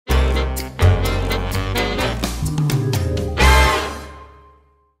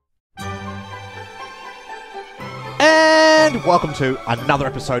And welcome to another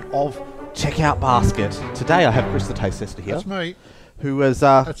episode of Checkout Basket. Today I have Chris the Taste Tester here. That's me. Who is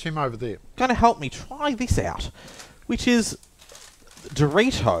That's him over there. going to help me try this out, which is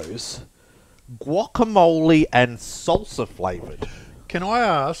Doritos Guacamole and Salsa flavoured. Can I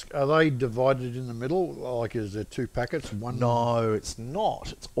ask, are they divided in the middle? Like, is there two packets? One? No, it's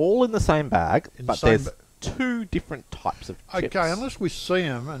not. It's all in the same bag, In the but same there's two different types of chips. Okay, unless we see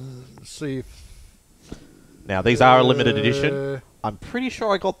them and see if... Now, these are a limited edition. I'm pretty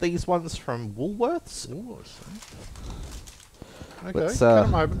sure I got these ones from Woolworths. Okay, Let's, cut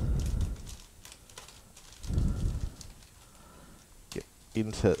them open. Get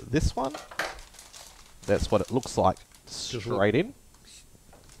into this one. That's what it looks like straight in.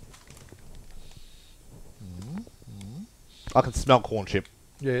 I can smell corn chip.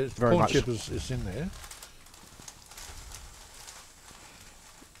 Yeah, very corn much. chip is in there.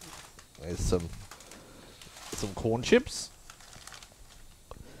 There's some corn chips.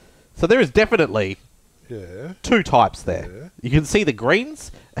 So there is definitely two types there. Yeah. You can see the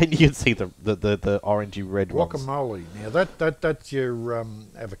greens and you can see the orangey red ones. Guacamole. Now, that's your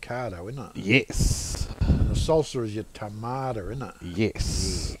avocado, isn't it? Yes. And the salsa is your tomato, isn't it?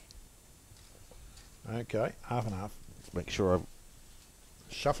 Yes. Yeah. Okay, half and half. Let's make sure I've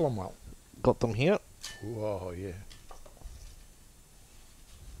Shuffle them well. got them here. Oh, yeah.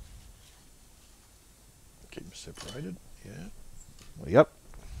 Keep them separated, yeah. Yep.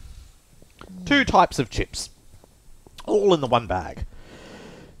 Two types of chips. All in the one bag.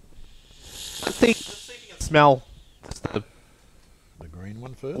 Let's see if you can smell the The green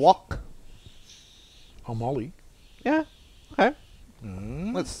one first. guac. Oh, Molly. Yeah. Okay.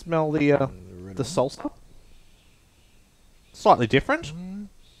 Mm. Let's smell the red one. salsa. Slightly different.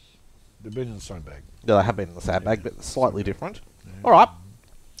 They've been in the same bag. Yeah, they have been in the same bag, but slightly different. Yeah. All right.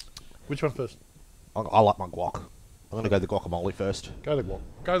 Which one first? I like my guac. I'm going to go the guacamole first. Go the guac.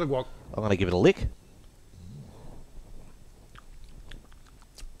 Go the guac. I'm going to give it a lick.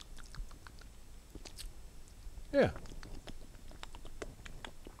 Yeah.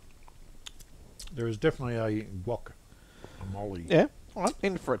 There is definitely a guacamole. Yeah. All right.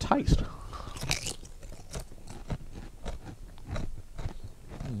 In for a taste.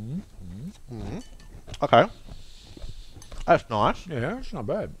 Okay. That's nice. Yeah, it's not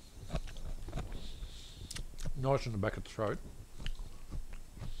bad. Nice in the back of the throat.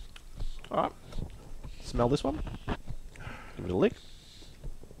 All right. Smell this one. Give it a lick.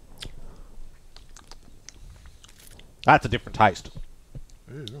 That's a different taste.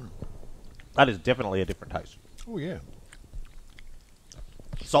 It is, isn't it? That is definitely a different taste. Oh, yeah.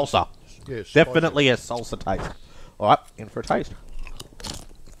 Salsa. Yeah, spicy. Definitely a salsa taste. All right. In for a taste.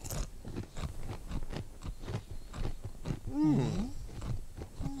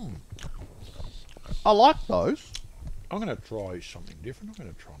 I like those. I'm going to try something different. I'm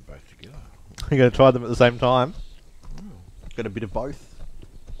going to try them both together. You're going to try them at the same time. Got a bit of both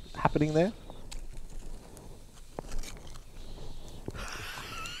happening there.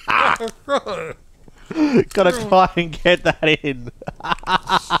 Got to try and get that in.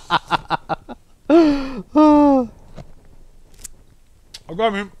 I'll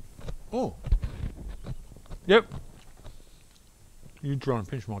go him. Oh. Yep. You try and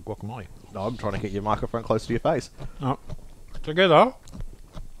pinch my guacamole. No, I'm trying to get your microphone close to your face. No. Together. All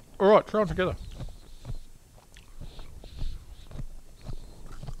right, try them together.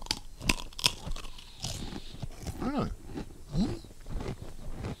 Oh.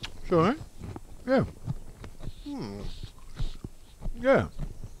 Sure. Yeah. Yeah.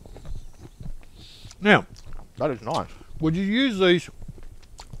 Now, That is nice. would you use these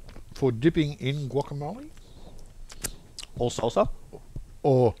for dipping in guacamole All salsa.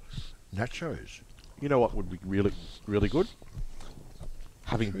 or nachos? You know what would be really, really good?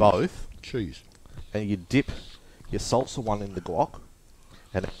 Having both, Cheese. and you dip your salsa one in the guac,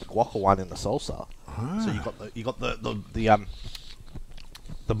 and the guac one in the salsa. Ah. So you got the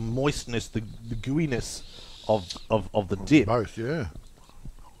moistness, the gooiness of the dip. Both, yeah.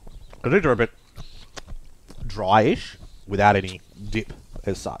 Because these are a bit dryish without any dip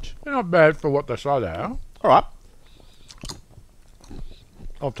as such. They're not bad for what they say they are. All right.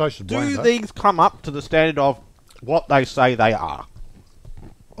 I've tasted Do blend, though. these come up to the standard of what they say they are?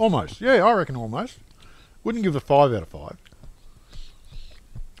 Almost. Yeah, I reckon almost. Wouldn't give a 5 out of 5.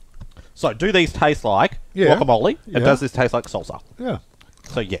 So do these taste like Yeah. guacamole? Yeah. And does this taste like salsa? Yeah.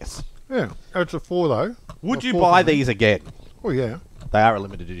 So yes. Yeah. It's a 4, though. Would A you 4 buy for me. these again? Oh, yeah. They are a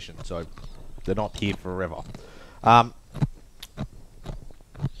limited edition, so they're not here forever.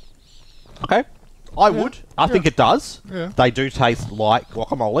 Okay. I would. I think it does. Yeah. They do taste like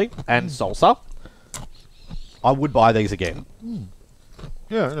guacamole and salsa. I would buy these again.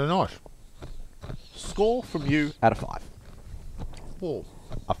 Yeah, they're nice. Score from you out of 5. 4.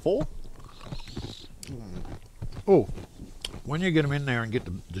 A 4? Oh, when you get them in there and get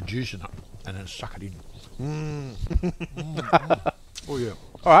the juice in it, and then suck it in. Oh yeah.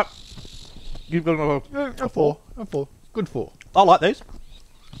 All right. You've got another. Yeah, a 4. A 4. Good 4. I like these.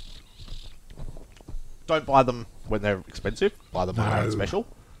 Don't buy them when they're expensive. Buy them when they're special.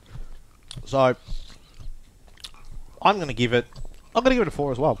 So I'm going to give it. I'm going to give it a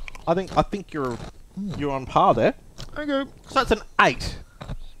 4 as well. I think you're on par there. Okay. So that's an 8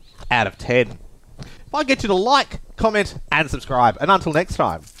 out of 10. If I get you to like, comment, and subscribe, and until next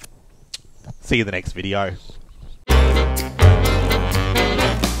time, see you in the next video.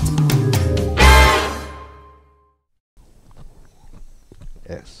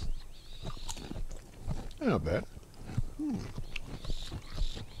 Yes. They're not bad.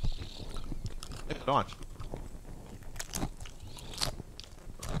 It's nice.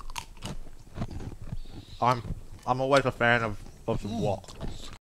 I'm always a fan of some wok.